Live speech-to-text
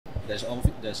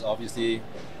there's obviously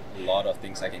a lot of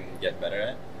things I can get better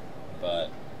at, but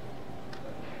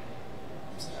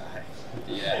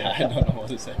yeah, I don't know what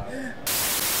to say.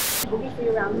 Maybe 3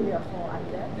 rounds of your 4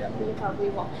 under. Yeah. Can you probably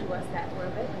walk towards that for a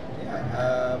bit?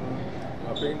 Yeah, I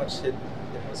pretty much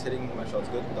was hitting my shots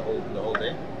good the whole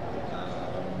day.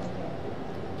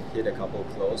 Hit a couple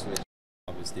close, which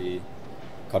obviously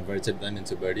converted them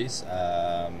into birdies.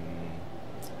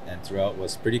 And throughout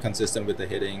was pretty consistent with the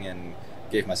hitting and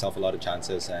gave myself a lot of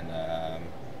chances and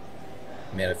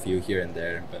made a few here and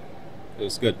there, but it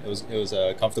was good. It was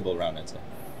a comfortable round, I'd say,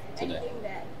 today. Anything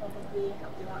that probably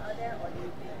helped you out there, or do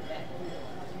you think that you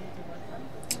need to work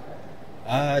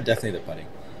on? Definitely the putting.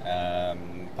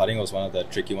 Putting was one of the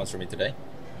tricky ones for me today,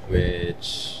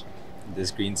 which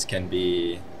these greens can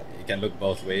look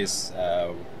both ways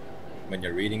when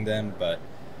you're reading them, but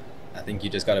I think you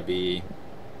just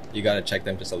you gotta check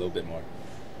them just a little bit more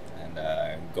and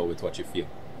go with what you feel.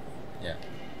 Yeah.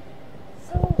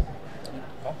 So,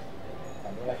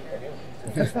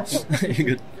 You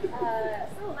good?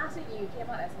 so last week you came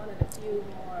out as one of the few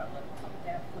more up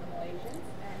there for the Malaysians,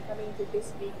 and coming into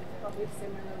this week with probably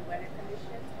similar weather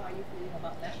conditions. How are you feeling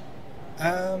about that?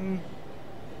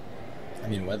 I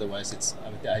mean, weather-wise,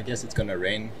 I guess it's gonna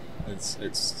rain.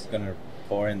 It's gonna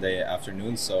pour in the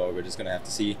afternoon, so we're just gonna have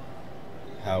to see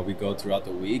how we go throughout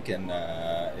the week. And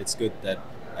it's good that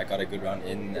I got a good round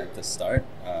in at the start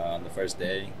on the first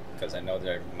day, because I know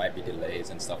there might be delays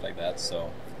and stuff like that.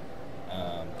 So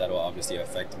that will obviously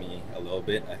affect me a little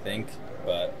bit, I think.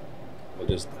 But we'll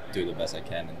just do the best I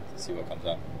can and see what comes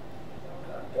out.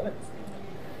 It's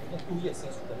been 2 years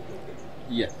since you turned 28.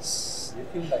 Yes. Do you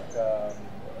feel like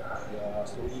you're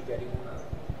slowly getting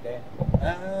there?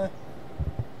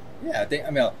 Yeah,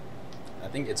 I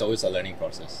think it's always a learning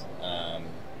process.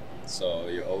 So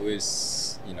you're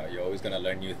always gonna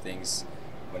learn new things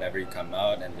whenever you come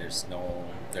out, and there's no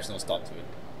stop to it.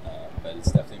 But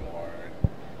it's definitely more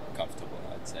comfortable,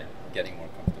 I'd say, getting more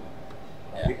comfortable.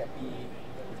 Are you happy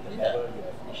with the level you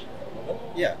have reached at the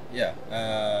moment?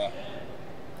 Yeah.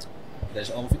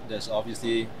 There's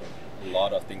obviously a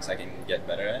lot of things I can get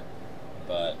better at,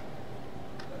 but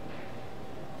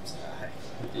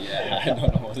yeah, I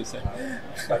don't know what to say.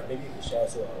 But maybe you can share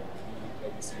also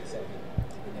where you see yourself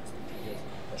in the next 2 years,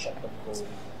 the short-term goal.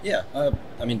 Yeah,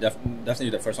 I mean, definitely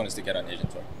the first one is to get on Asian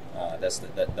Tour.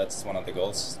 That's one of the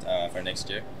goals for next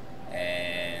year,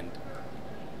 and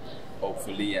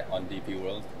hopefully on DP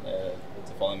World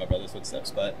to follow in my brother's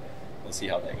footsteps. But we'll see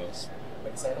how that goes.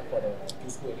 But you sign up for the Q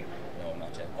school again? No,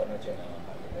 not yet. Or not yet? No.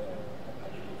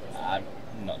 I'm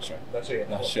not sure. Not sure yet?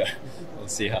 Not sure. We'll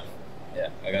see how. Yeah,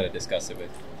 I gotta discuss it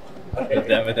with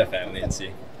Okay. with the family and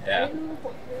see. Yeah. And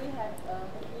hopefully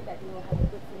that you will have a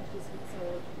good finish this week.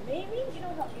 So maybe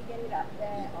help you get it up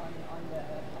there on the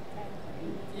top 10.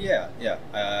 Yeah.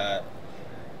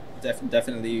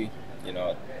 Definitely.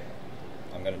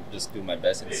 I'm gonna just do my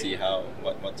best and see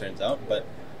what turns out. But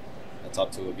a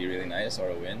top 2 would be really nice, or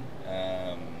a win.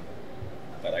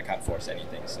 But I can't force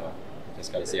anything, so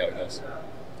just gotta see how it goes.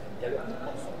 And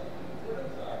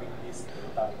having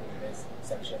this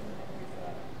section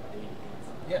with daily games.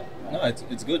 Yeah, no,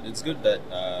 it's good. It's good that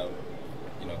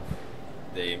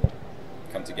they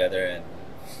come together, and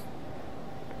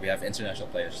we have international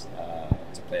players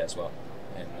to play as well,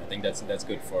 and I think that's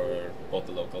good for both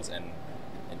the locals and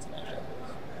international.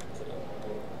 So the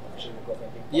official golf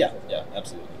ranking. Yeah,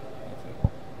 absolutely.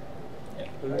 Yeah.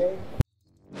 Hooray.